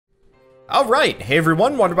Alright, hey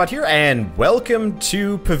everyone, Wanderbot here, and welcome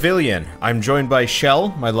to Pavilion. I'm joined by Shell,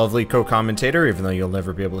 my lovely co-commentator, even though you'll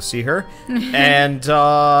never be able to see her. And,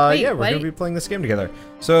 Wait, yeah, we're gonna be playing this game together.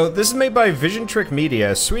 So, this is made by Visiontrick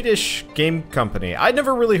Media, a Swedish game company. I'd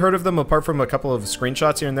never really heard of them apart from a couple of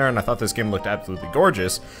screenshots here and there, and I thought this game looked absolutely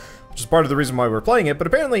gorgeous, which is part of the reason why we're playing it, but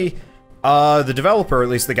apparently, the developer, or at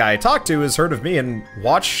least the guy I talked to, has heard of me and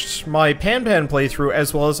watched my Pan playthrough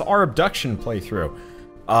as well as our Abduction playthrough.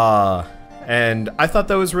 And I thought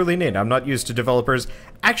that was really neat. I'm not used to developers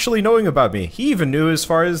actually knowing about me. He even knew as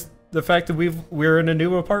far as the fact that we're in a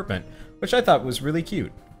new apartment, which I thought was really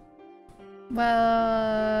cute.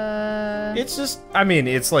 Well... It's just, I mean,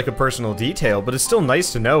 it's like a personal detail, but it's still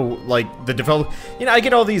nice to know, like, the you know, I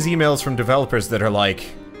get all these emails from developers that are like,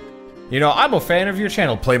 you know, I'm a fan of your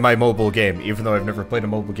channel, play my mobile game, even though I've never played a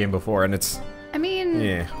mobile game before, and it's... I mean,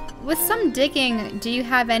 yeah. With some digging, do you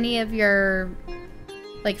have any of your,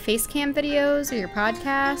 like, face cam videos or your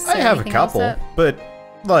podcasts? I have a couple, but,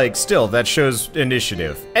 like, still, that shows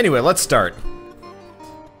initiative. Anyway, let's start.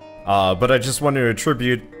 But I just want to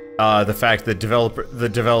attribute the fact that the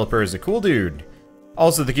developer is a cool dude.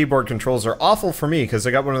 Also, the keyboard controls are awful for me because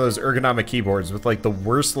I got one of those ergonomic keyboards with like the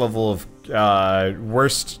worst level of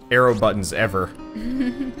worst arrow buttons ever.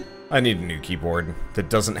 I need a new keyboard that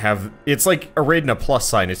doesn't have. It's like arrayed in a plus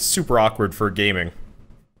sign. It's super awkward for gaming.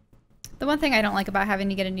 The one thing I don't like about having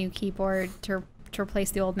to get a new keyboard to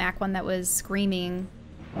replace the old Mac one that was screaming,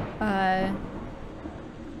 hard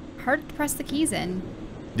to press the keys in.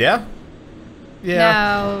 Yeah. Yeah.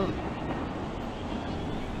 Now,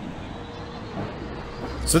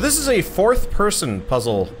 so this is a fourth-person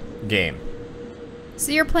puzzle game.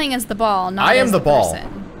 so you're playing as the ball, not I am as the ball.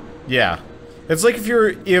 person. Yeah. It's like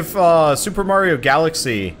if Super Mario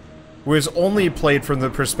Galaxy was only played from the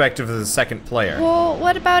perspective of the second player. Well,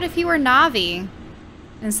 what about if you were Navi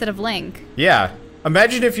instead of Link? Yeah.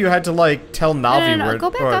 Imagine if you had to, like, tell Navi No, where... go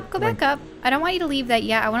back up, go back up. I don't want you to leave that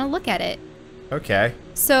yet. I want to look at it. Okay.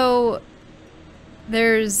 So,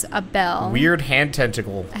 there's a bell. Weird hand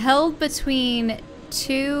tentacle. Held between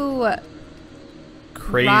two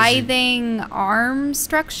Crazy. writhing arm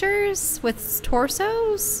structures with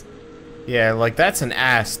torsos. Yeah, like, that's an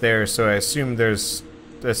ass there, so I assume there's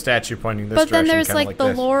a statue pointing this But direction. then there's, kinda like the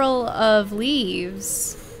this. laurel of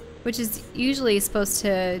leaves, which is usually supposed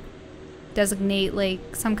to designate,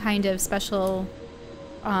 like, some kind of special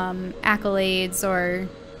accolades or...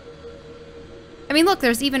 I mean, look,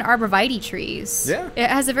 there's even arborvitae trees. Yeah. It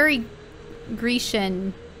has a very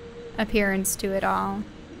Grecian appearance to it all.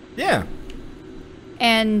 Yeah.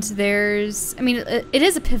 And there's... I mean, it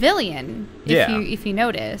is a pavilion, if you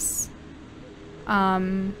notice.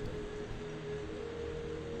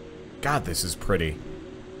 God, this is pretty.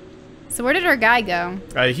 So where did our guy go?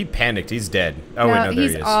 He panicked. He's dead. Oh, No, wait, no, there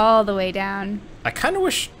he's he is. all the way down. I kind of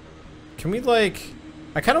wish... Can we, like...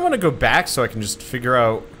 I kind of want to go back so I can just figure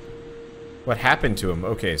out what happened to him.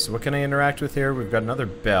 Okay, so what can I interact with here? We've got another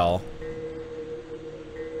bell.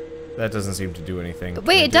 That doesn't seem to do anything.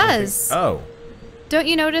 Wait, it does. Oh. Don't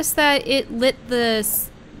you notice that it lit the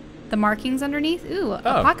markings underneath? Ooh, a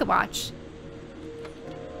pocket watch.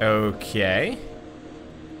 Okay.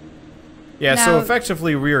 Yeah, Now, so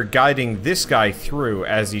effectively we are guiding this guy through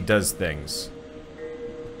as he does things.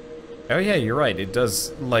 Oh yeah, you're right. It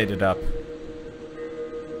does light it up.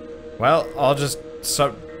 Well, I'll just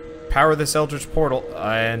power this Eldritch portal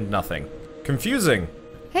and nothing. Confusing.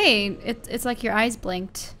 Hey, it's like your eyes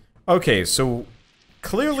blinked. Okay, so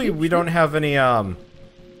clearly we don't have any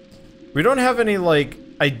like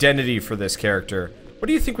identity for this character. What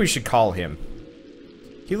do you think we should call him?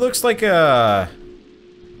 He looks like a...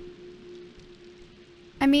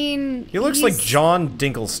 I mean, He looks like John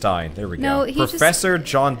Dinklestein. There we No, go. he Professor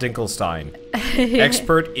John Dinklestein.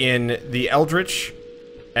 Expert in the Eldritch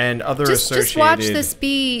and other associated... Just watch this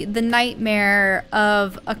be the nightmare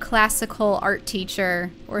of a classical art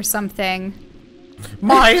teacher or something.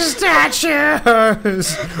 My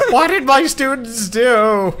statues! What did my students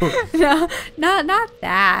do? No, not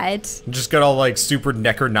that. Just got all like super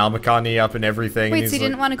Necronomicon-y up and everything. Wait, and so you like,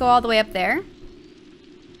 didn't want to go all the way up there?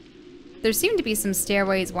 There seem to be some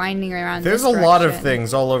stairways winding around there's this a lot of direction.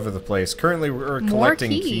 things all over the place. Currently, we're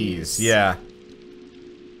collecting keys. Yeah.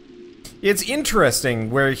 It's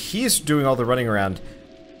interesting where he's doing all the running around.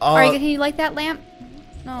 Can you light that lamp?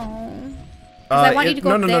 No. I want you to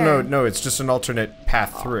go up there. No, it's just an alternate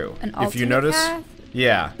path through. An if you alternate notice, path?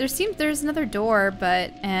 yeah. There's another door,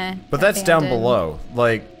 but But that's down abandoned. below.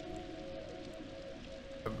 Like,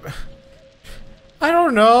 I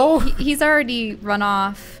don't know. He's already run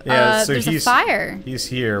off. Yeah, so there's a fire. He's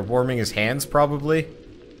here, warming his hands, probably.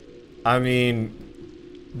 I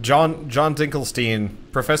mean, John Dinklestein,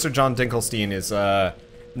 Professor John Dinklestein is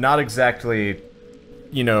not exactly,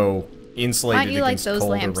 you know, insulated Why don't you like against those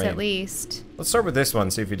cold or lamps rain. at least? Let's start with this one,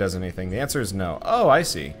 see if he does anything. The answer is no. Oh, I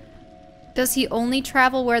see. Does he only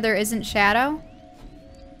travel where there isn't shadow?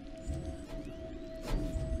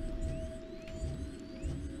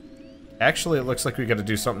 Actually, it looks like we got to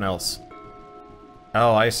do something else.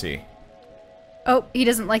 Oh, I see. Oh, he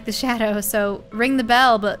doesn't like the shadow, so ring the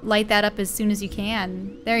bell, but light that up as soon as you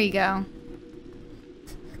can. There you go.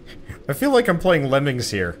 I feel like I'm playing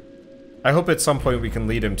Lemmings here. I hope at some point we can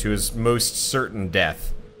lead him to his most certain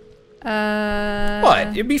death. What?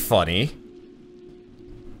 It'd be funny.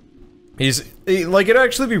 Like, it'd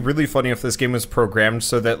actually be really funny if this game was programmed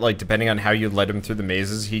so that, like, depending on how you led him through the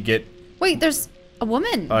mazes, he'd get... Wait, there's a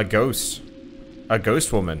woman. A ghost. A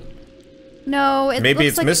ghost woman. No, it Maybe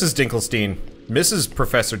looks it's like Mrs. Dinklestein. Mrs.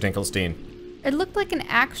 Professor Dinklestein. It looked like an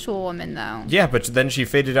actual woman, though. Yeah, but then she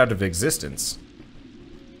faded out of existence.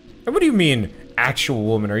 And what do you mean, actual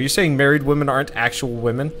woman? Are you saying married women aren't actual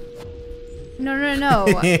women? No.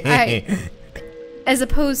 As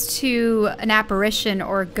opposed to an apparition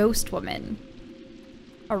or a ghost woman.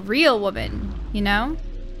 A real woman, you know?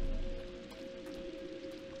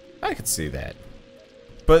 I could see that.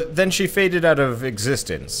 But then she faded out of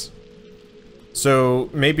existence. So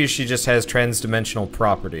maybe she just has trans-dimensional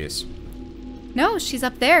properties. No, she's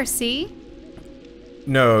up there, see?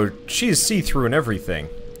 No, she's see-through and everything.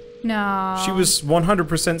 No. She was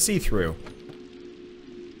 100% see-through.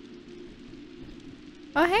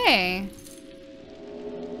 Oh, hey.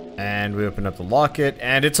 And we open up the locket,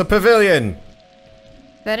 and it's a pavilion!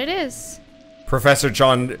 That it is. Professor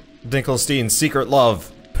John Dinklestein's secret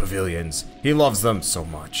love. Pavilions. He loves them so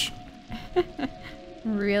much.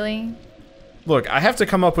 Really? Look, I have to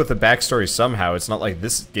come up with a backstory somehow. It's not like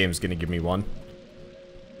this game's gonna give me one.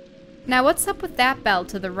 Now, what's up with that bell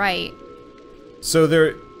to the right? So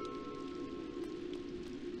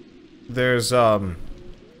there's, I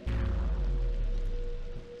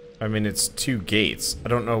mean, it's 2 gates. I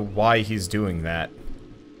don't know why he's doing that.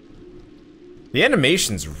 The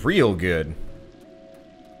animation's real good.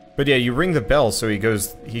 But yeah, you ring the bell so he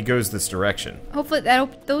goes this direction. Hopefully,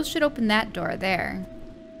 those should open that door there.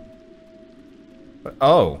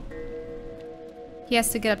 Oh. He has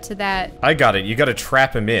to get up to that. I got it. You gotta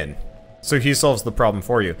trap him in. So he solves the problem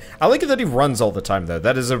for you. I like it that he runs all the time, though.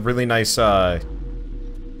 That is a really nice, I'm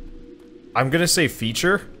gonna say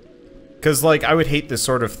feature. Because, like, I would hate this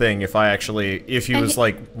sort of thing if he was,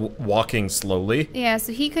 like, walking slowly. Yeah,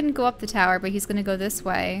 so he couldn't go up the tower, but he's gonna go this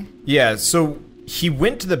way. Yeah, so he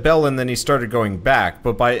went to the bell and then he started going back,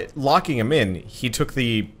 but by locking him in, he took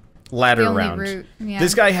the ladder route. Route, yeah.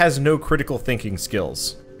 This guy has no critical thinking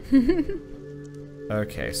skills.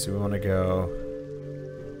 Okay, so we want to go...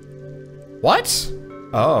 What?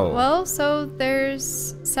 Oh. Well, so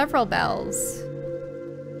there's several bells.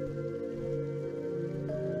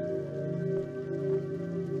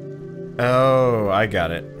 Oh, I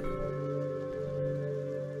got it.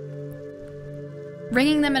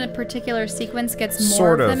 Ringing them in a particular sequence gets more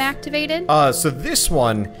Sort of of. them activated? So this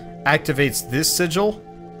one activates this sigil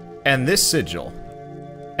and this sigil.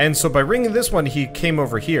 And so by ringing this one, he came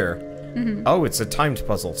over here. Mm-hmm. Oh, it's a timed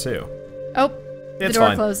puzzle too. Oh, the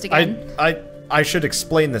door closed again. I should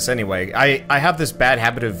explain this anyway. I have this bad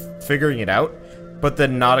habit of figuring it out, but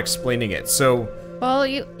then not explaining it. So... Well,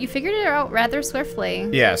 you figured it out rather swiftly.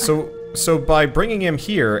 Yeah, so by bringing him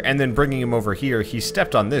here and then bringing him over here, he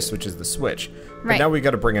stepped on this, which is the switch. Right. But now we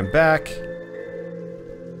got to bring him back.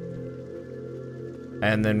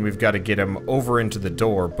 And then we've got to get him over into the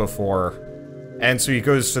door before... And so he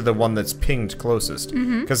goes to the one that's pinged closest.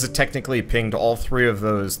 Because it technically pinged all 3 of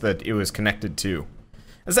those that it was connected to.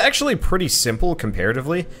 It's actually pretty simple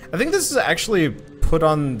comparatively. I think this is actually put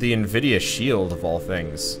on the NVIDIA Shield of all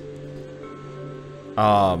things.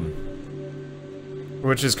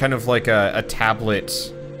 Which is kind of like a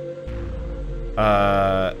tablet.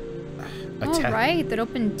 Right, that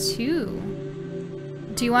opened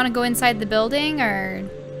 2. Do you want to go inside the building, or?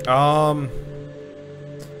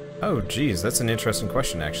 Oh, geez, that's an interesting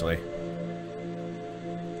question, actually.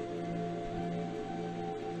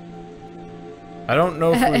 I don't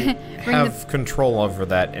know if we have control over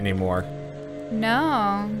that anymore.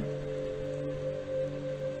 No.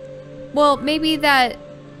 Well, maybe that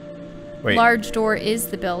Wait. large door is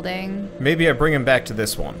the building. Maybe I bring him back to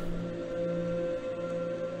this one.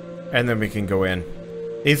 And then we can go in.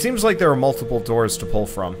 It seems like there are multiple doors to pull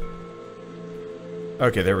from.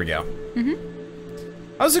 Okay, there we go.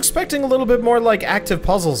 I was expecting a little bit more like active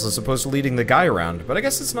puzzles as opposed to leading the guy around, but I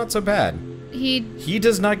guess it's not so bad. He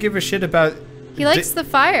does not give a shit about He likes the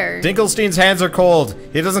fire. Dinklestein's hands are cold.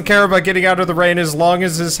 He doesn't care about getting out of the rain as long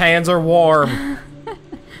as his hands are warm.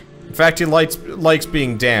 In fact, he likes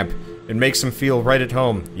being damp. It makes him feel right at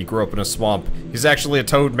home. He grew up in a swamp. He's actually a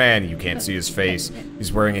toad man. You can't see his face.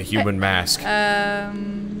 He's wearing a human mask. Okay.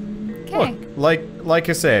 Look, like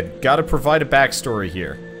I said, gotta provide a backstory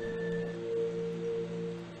here.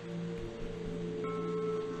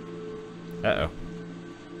 Uh-oh.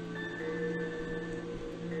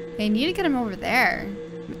 They need to get him over there.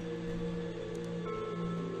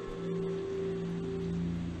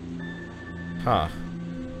 Huh.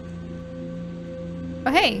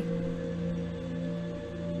 Oh, hey.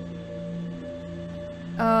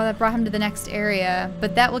 Oh, that brought him to the next area,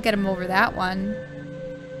 but that will get him over that one.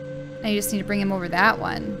 Now you just need to bring him over that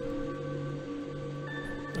one.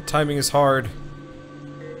 The timing is hard.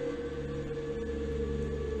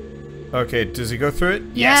 Okay, does he go through it?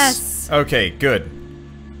 Yes. Okay, good.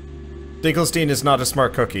 Dinklestein is not a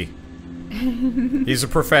smart cookie. He's a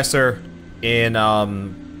professor in,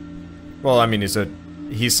 well, I mean,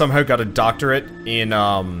 he's somehow got a doctorate in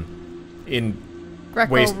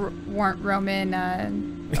Greco-Roman,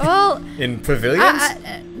 well... in pavilions?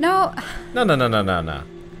 No. No.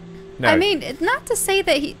 I mean, not to say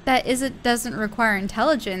that doesn't require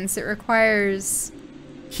intelligence. It requires...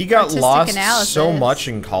 He got lost analysis. so much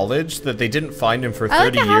in college that they didn't find him for 30 I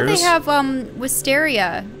like how years. they have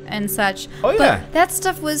wisteria and such. Oh yeah, but that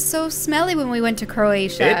stuff was so smelly when we went to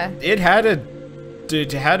Croatia. It had a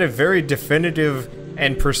very definitive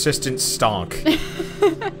and persistent stonk.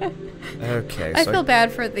 Okay, I feel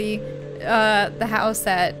bad for the house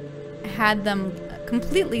that had them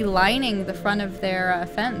completely lining the front of their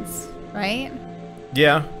fence, right?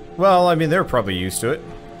 Yeah. Well, I mean, they're probably used to it.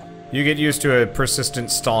 You get used to a persistent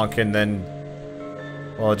stonk and then...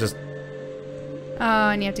 Well, it just... Oh,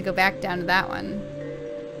 and you have to go back down to that one.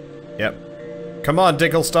 Yep. Come on,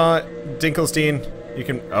 Dinklestein. You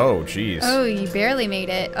can... Oh, jeez. Oh, you barely made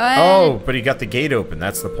it. Oh, but he got the gate open.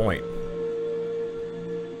 That's the point.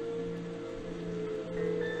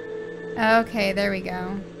 Okay, there we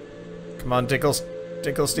go. Come on,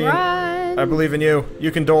 Dinklestein. Run! I believe in you.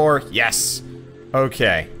 You can door. Yes.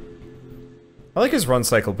 Okay. I like his run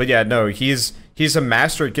cycle, but yeah, no, he's a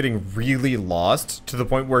master at getting really lost to the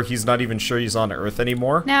point where he's not even sure he's on Earth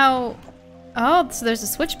anymore. Now, oh, so there's a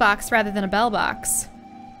switch box rather than a bell box.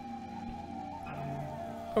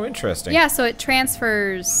 Oh, interesting. Yeah, so it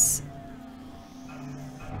transfers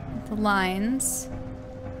the lines.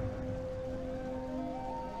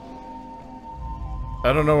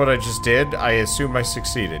 I don't know what I just did. I assume I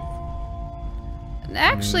succeeded.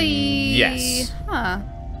 Actually, yes. Huh.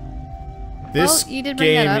 This you did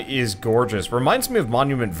bring that game up. is gorgeous. Reminds me of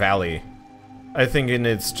Monument Valley. I think in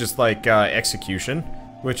its just like execution,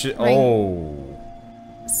 which is oh.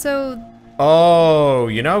 So. Oh,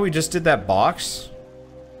 you know, we just did that box.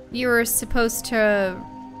 You were supposed to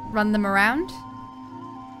run them around?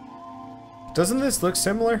 Doesn't this look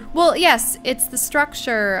similar? Well, yes, it's the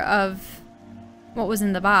structure of what was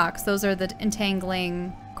in the box. Those are the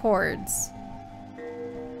entangling cords.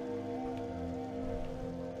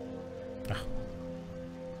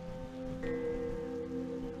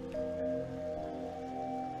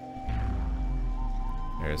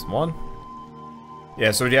 There's one.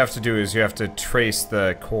 Yeah, so what you have to do is you have to trace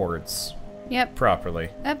the cords. Yep. Properly.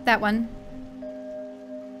 Yep, that one.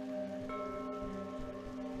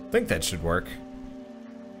 I think that should work.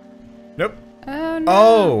 Nope. Oh, no.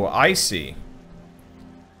 Oh, I see.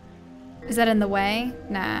 Is that in the way?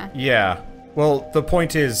 Nah. Yeah. Well, the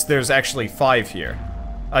point is, there's actually 5 here.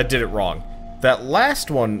 I did it wrong. That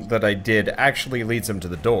last one that I did actually leads him to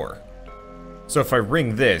the door. So if I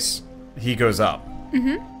ring this, he goes up.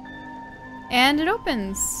 Mm-hmm. And it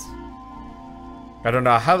opens. I don't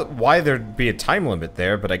know why there'd be a time limit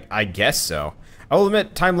there, but I guess so. I'll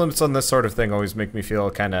admit, time limits on this sort of thing always make me feel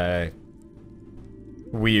kind of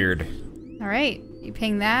weird. All right, you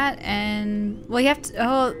ping that, and well, you have to.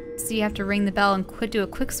 Oh, so you have to ring the bell and do a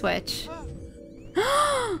quick switch.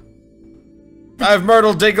 I've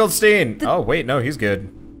murdered Dinklestein. Oh wait, no, he's good.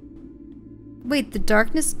 Wait, the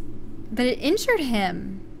darkness, but it injured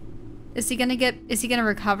him. Is he gonna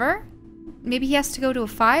recover? Maybe he has to go to a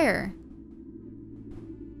fire.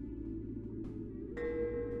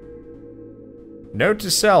 Note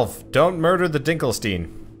to self, don't murder the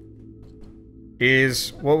Dinklestein.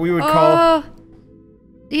 Is what we would call...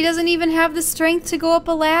 He doesn't even have the strength to go up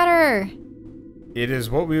a ladder. It is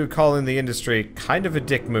what we would call in the industry kind of a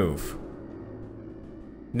dick move.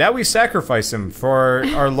 Now we sacrifice him for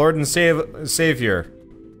our Lord and Savior.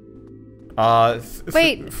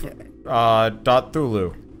 Wait.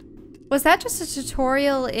 Thulu. Was that just a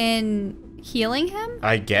tutorial in healing him?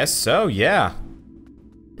 I guess so, yeah.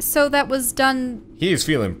 So that was done... He is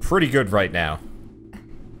feeling pretty good right now.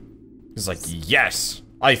 He's like, yes!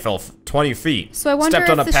 I fell 20 feet. So I wonder stepped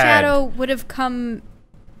on if a the pad. shadow would have come...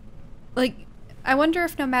 Like, I wonder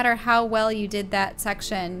if no matter how well you did that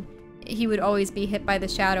section, he would always be hit by the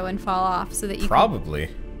shadow and fall off so that you Probably.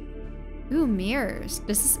 Ooh, mirrors.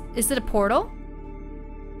 Is it a portal?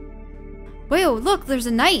 Whoa, look, there's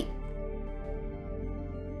a knight.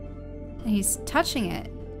 And he's touching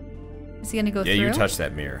it. Is he gonna go through? Yeah, you touched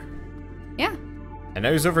that mirror. Yeah. And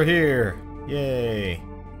now he's over here. Yay.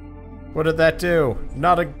 What did that do?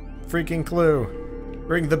 Not a freaking clue.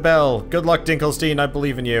 Ring the bell. Good luck, Dinklestein. I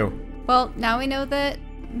believe in you. Well, now we know that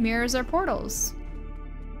mirrors are portals.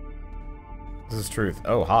 This is truth.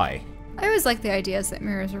 Oh, hi. I always like the ideas that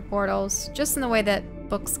mirrors are portals, just in the way that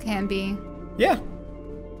books can be. Yeah.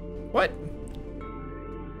 What?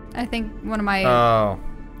 I think one of my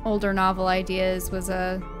older novel ideas was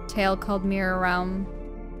a tale called Mirror Realm.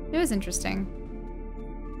 It was interesting.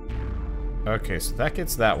 Okay, so that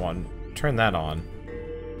gets that one. Turn that on.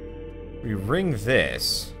 We ring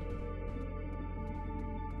this.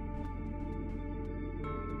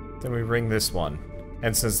 Then we ring this one.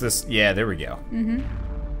 And since this... Yeah, there we go. Mm-hmm.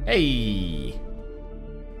 Hey!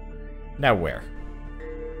 Now where?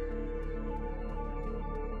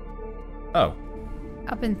 Oh.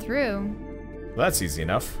 Up and through. Well, that's easy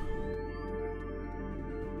enough.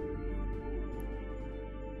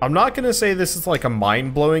 I'm not gonna say this is like a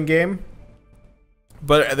mind-blowing game,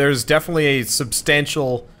 but there's definitely a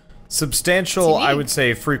substantial, I would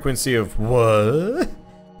say, frequency of what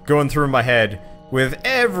going through my head with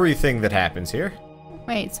everything that happens here.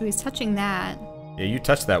 Wait, so he's touching that. Yeah, you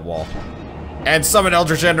touched that wall. And summon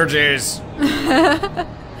Eldritch Energies!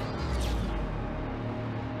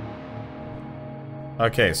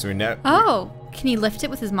 Okay, so we now... Oh, can he lift it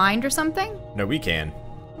with his mind or something? No, we can.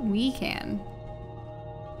 We can.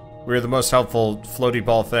 We're the most helpful floaty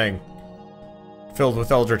ball thing. Filled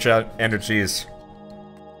with Eldritch Energies.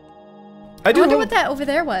 I wonder what that over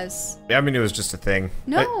there was. I mean, it was just a thing.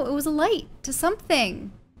 No, it was a light to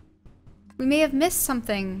something. We may have missed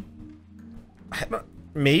something.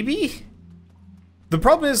 Maybe? The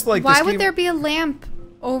problem is, like, why would there be a lamp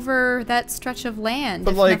over that stretch of land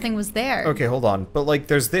if nothing was there? Okay, hold on. But, like,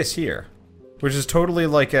 there's this here, which is totally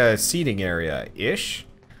like a seating area-ish.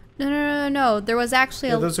 No. There was actually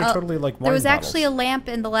those are totally like wine There was bottles. actually a lamp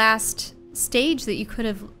in the last stage that you could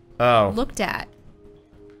have looked at.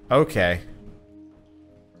 Okay.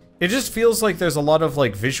 It just feels like there's a lot of,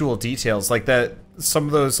 like, visual details, like that. Some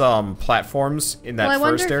of those platforms in that first area.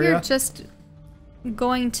 I wonder if you're just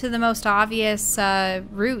going to the most obvious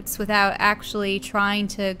routes without actually trying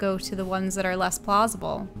to go to the ones that are less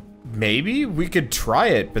plausible. Maybe we could try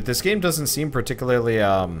it, but this game doesn't seem particularly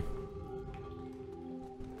Oh,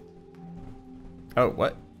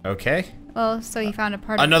 what? Okay. Well, so you found a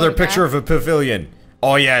part of another picture of a pavilion.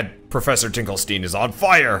 Oh yeah, Professor Dinklestein is on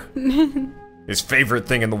fire. His favorite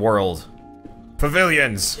thing in the world.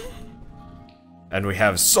 Pavilions. And we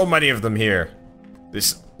have so many of them here.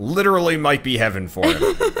 This literally might be heaven for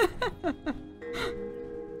him.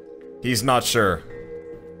 He's not sure.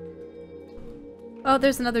 Oh,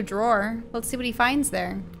 there's another drawer. Let's see what he finds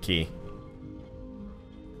there. Key.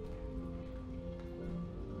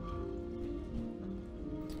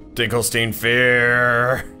 Dinklestein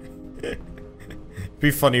fear.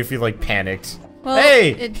 Be funny if he, like, panicked. Well,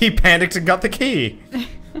 hey! He panicked and got the key!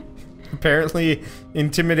 Apparently,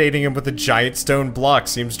 intimidating him with a giant stone block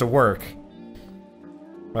seems to work.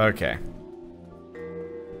 Okay.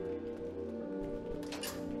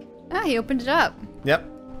 Ah, he opened it up. Yep.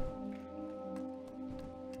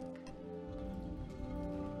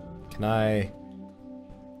 Can I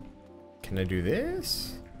do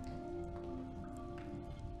this?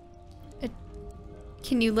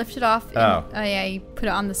 Can you lift it off? Oh. Oh yeah, you put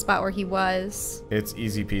it on the spot where he was. It's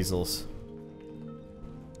easy peasels.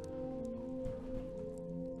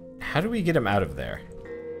 How do we get him out of there?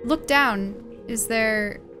 Look down. Is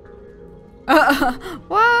there...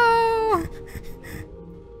 Whoa!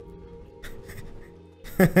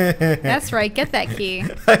 That's right, get that key.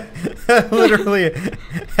 I literally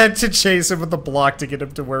had to chase him with the block to get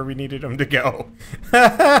him to where we needed him to go.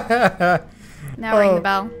 Now ring the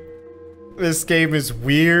bell. This game is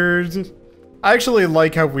weird. I actually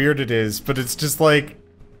like how weird it is, but it's just like,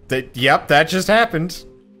 yep, that just happened.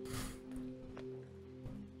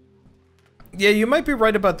 Yeah, you might be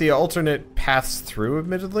right about the alternate paths through,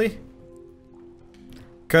 admittedly.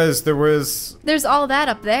 Because there's all that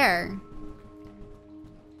up there.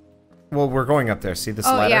 Well, we're going up there. See this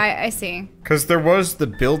ladder? Oh, yeah, I see. Because there was the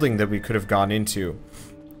building that we could have gone into.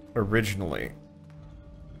 originally.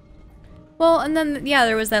 Well, and then, yeah,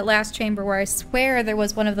 there was that last chamber where I swear there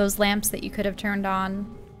was one of those lamps that you could have turned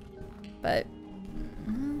on. But,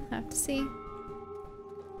 have to see.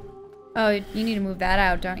 Oh, you need to move that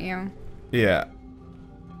out, don't you? Yeah.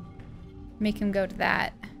 Make him go to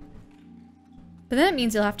that. But then it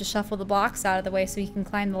means you'll have to shuffle the blocks out of the way so he can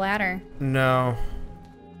climb the ladder. No.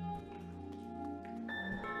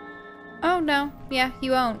 Oh, no. Yeah, he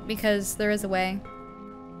won't, because there is a way.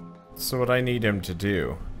 So what I need him to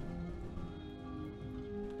do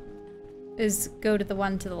is go to the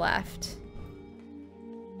one to the left.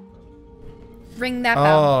 Ring that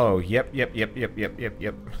bell. Oh, yep. Get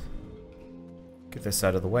this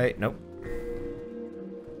out of the way. Nope.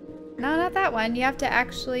 No, not that one. You have to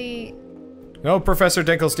actually... No, Professor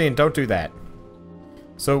Dinklestein, don't do that.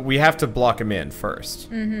 So we have to block him in first.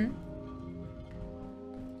 Mm-hmm.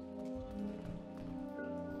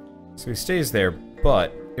 So he stays there,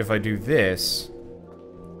 but if I do this...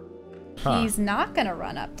 He's not gonna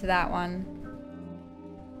run up to that one.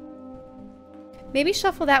 Maybe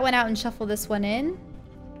shuffle that one out and shuffle this one in.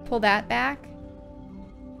 Pull that back.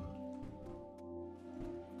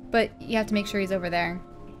 But you have to make sure he's over there.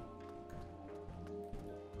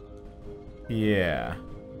 Yeah.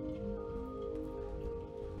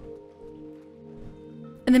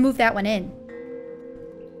 And then move that one in.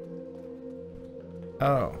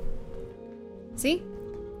 Oh. See?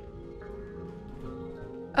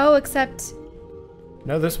 Oh, except...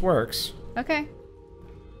 No, this works. Okay.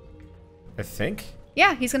 I think.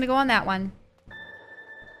 Yeah, he's gonna go on that one.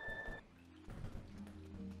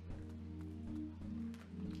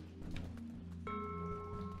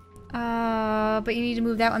 But you need to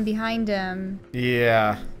move that one behind him.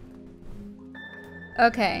 Yeah.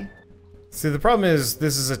 Okay. See, the problem is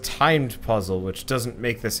this is a timed puzzle, which doesn't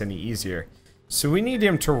make this any easier. So we need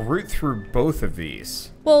him to root through both of these.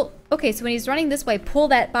 Well, okay, so when he's running this way, pull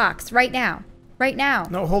that box right now. Right now.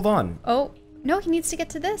 No, hold on. Oh, no, he needs to get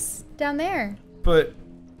to this down there. But,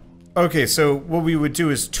 okay, so what we would do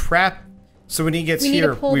is trap. So when he gets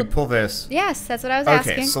here, we pull this. Yes, that's what I was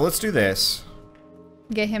asking. Okay, so let's do this.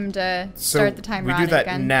 Get him to start the timer on again. We do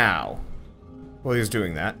that now. Well, he's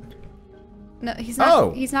doing that. No, he's not.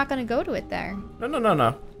 Oh. He's not going to go to it there.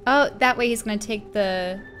 No. Oh, that way he's going to take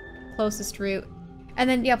the closest route. And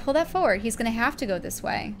then, yeah, pull that forward. He's going to have to go this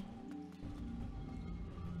way.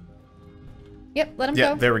 Yep, let him go.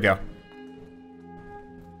 Yeah, there we go.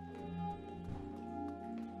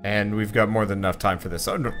 And we've got more than enough time for this.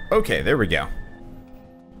 Oh, no. Okay, there we go.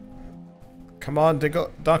 Come on,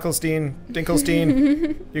 Dinklestein.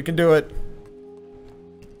 You can do it.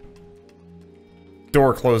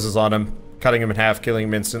 Door closes on him, cutting him in half, killing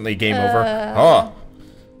him instantly. Game over. Oh.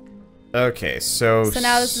 Okay, so... So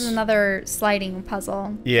now this is another sliding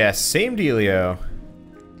puzzle. Yeah, same dealio.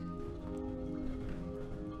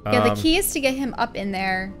 Yeah, the key is to get him up in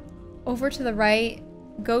there, over to the right,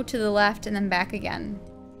 go to the left, and then back again.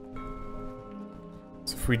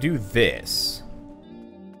 So if we do this...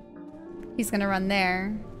 He's gonna run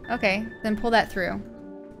there. Okay, then pull that through.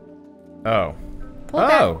 Oh. Pull it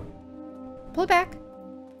back. Pull it back.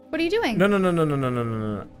 What are you doing?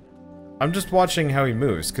 No. I'm just watching how he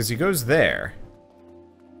moves, because he goes there.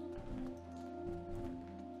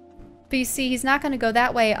 But you see, he's not going to go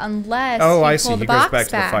that way unless oh, you I pull see. the He box goes back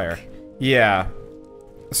to the fire. Yeah.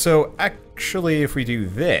 So, actually, if we do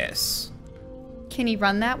this... Can he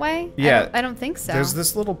run that way? Yeah. I don't think so. There's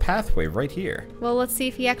this little pathway right here. Well, let's see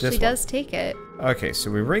if he actually does take it. Okay,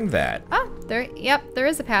 so we ring that. Oh, yep, there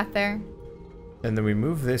is a path there. And then we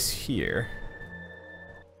move this here.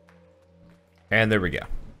 And there we go.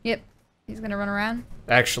 Yep. He's going to run around.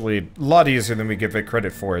 Actually, a lot easier than we give it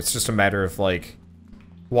credit for. It's just a matter of, like,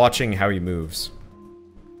 watching how he moves.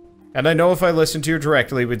 And I know if I listened to you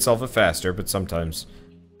directly, we'd solve it faster, but sometimes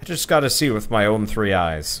I just gotta see with my own 3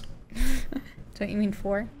 eyes. Don't you mean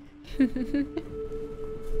 4?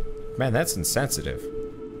 Man, that's insensitive.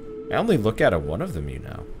 I only look at one of them, you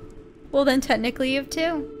know. Well, then technically you have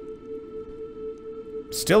 2.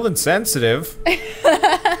 Still insensitive.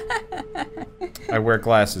 I wear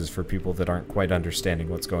glasses for people that aren't quite understanding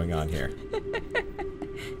what's going on here.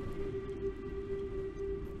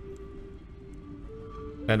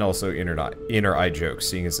 And also inner eye jokes,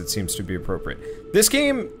 seeing as it seems to be appropriate. This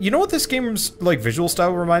game, you know what this game's like visual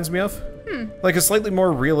style reminds me of? Like a slightly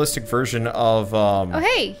more realistic version of Oh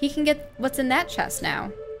hey, he can get what's in that chest now.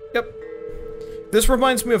 Yep. This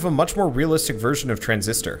reminds me of a much more realistic version of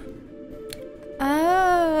Transistor.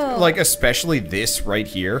 Oh. Like especially this right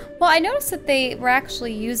here. Well, I noticed that they were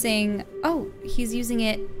actually using he's using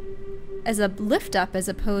it as a lift up as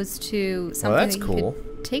opposed to something that's that cool. You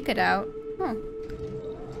could take it out. Huh.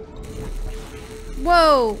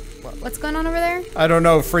 Whoa! What's going on over there? I don't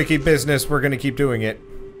know, freaky business. We're gonna keep doing it.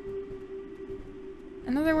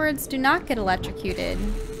 In other words, do not get electrocuted.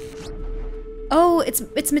 Oh,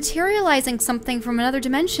 it's materializing something from another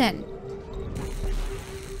dimension.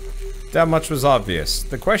 That much was obvious.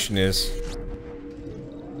 The question is...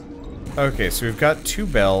 Okay, so we've got 2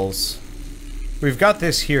 bells. We've got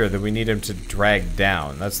this here that we need him to drag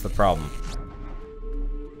down. That's the problem.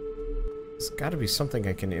 There's gotta be something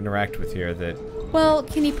I can interact with here that... Well,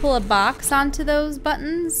 can you pull a box onto those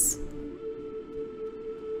buttons?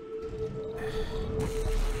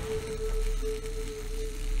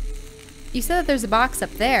 You said that there's a box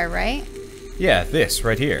up there, right? Yeah, this,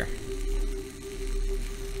 right here.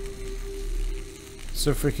 So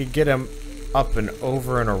if we could get him up and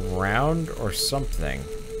over and around or something.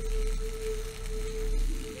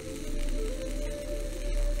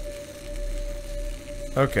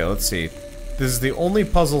 Okay, let's see. This is the only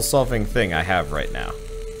puzzle-solving thing I have right now.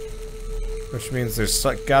 Which means there's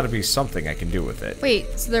gotta be something I can do with it.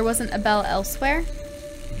 Wait, so there wasn't a bell elsewhere?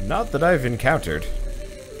 Not that I've encountered.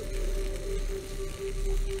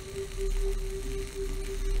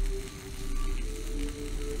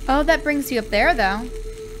 Oh, that brings you up there, though.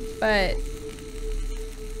 But...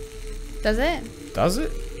 Does it? Does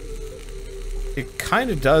it? It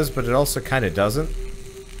kinda does, but it also kinda doesn't.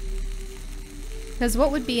 Because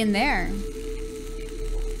what would be in there?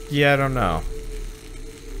 Yeah, I don't know.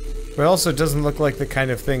 But it also doesn't look like the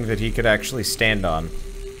kind of thing that he could actually stand on.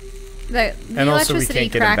 The And also we electricity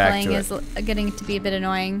can't get him back crackling to is getting to be a bit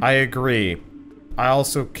annoying. I agree. I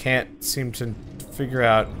also can't seem to figure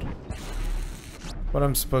out what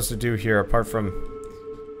I'm supposed to do here apart from...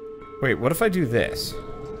 Wait, what if I do this?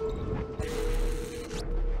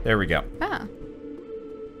 There we go. Ah.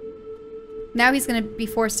 Now he's going to be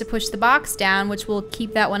forced to push the box down, which will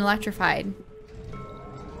keep that one electrified.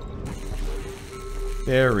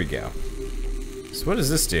 There we go. So what does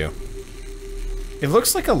this do? It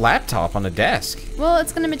looks like a laptop on a desk. Well,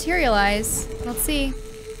 it's going to materialize. Let's see.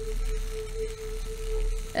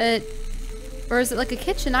 Or is it like a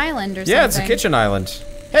kitchen island or something? Yeah, it's a kitchen island.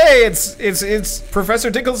 Hey, it's Professor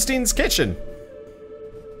Dinklestein's kitchen.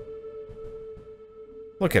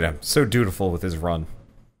 Look at him, so dutiful with his run.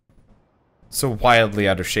 So wildly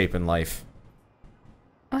out of shape in life.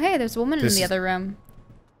 Oh, hey, there's a woman in the other room.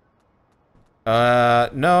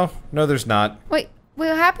 No, there's not. Wait, what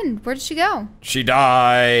happened? Where did she go? She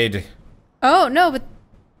died. Oh, no, but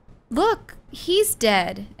look, he's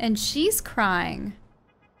dead, and she's crying.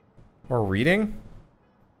 Or reading?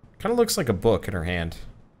 Kind of looks like a book in her hand.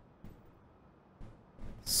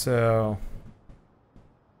 So...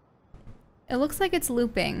 It looks like it's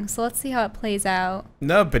looping, so let's see how it plays out.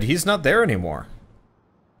 No, but he's not there anymore.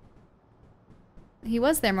 He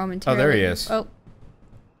was there momentarily. Oh, there he is. Oh.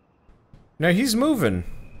 No, he's moving.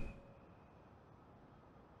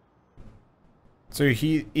 So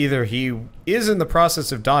he is in the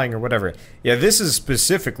process of dying or whatever. Yeah, this is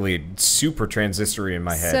specifically super transistory in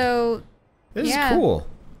my head. So, this is cool.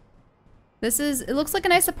 It looks like a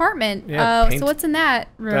nice apartment. Yeah, so what's in that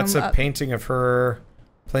room? That's a painting of her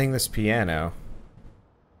playing this piano.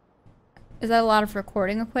 Is that a lot of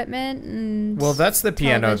recording equipment? And well, that's the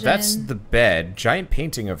piano. television? That's the bed. Giant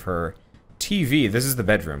painting of her. TV. This is the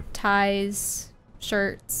bedroom. Ties,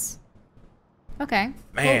 shirts. Okay.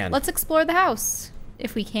 Man. Well, let's explore the house,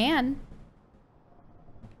 if we can.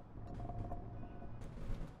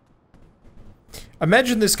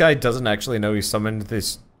 Imagine this guy doesn't actually know he summoned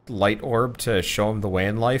this light orb to show him the way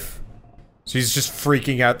in life. So he's just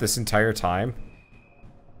freaking out this entire time.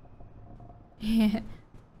 Yeah.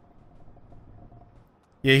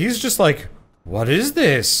 Yeah, he's just like, what is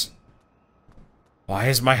this? Why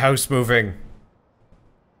is my house moving?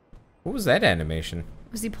 What was that animation?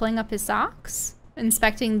 Was he pulling up his socks?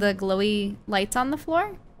 Inspecting the glowy lights on the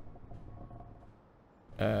floor?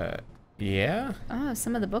 Yeah? Oh,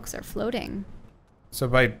 some of the books are floating. So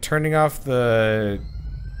by turning off the...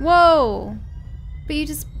 Whoa! But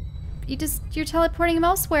you're teleporting him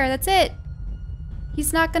elsewhere, that's it!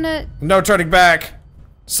 He's not gonna... No turning back!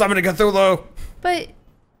 Summoning Cthulhu! But...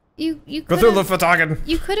 You Cthulhu Fatagan!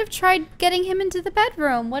 You could have tried getting him into the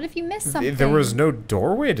bedroom. What if you missed something? There was no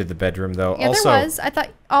doorway to the bedroom, though. Yeah, also, there was. I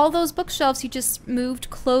thought all those bookshelves, you just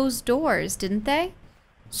moved closed doors, didn't they?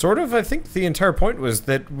 Sort of. I think the entire point was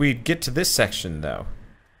that we'd get to this section, though.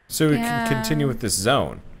 So we can continue with this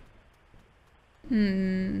zone.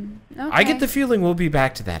 Okay. I get the feeling we'll be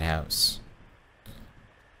back to that house.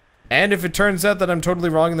 And if it turns out that I'm totally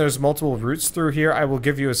wrong and there's multiple routes through here, I will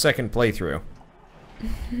give you a second playthrough.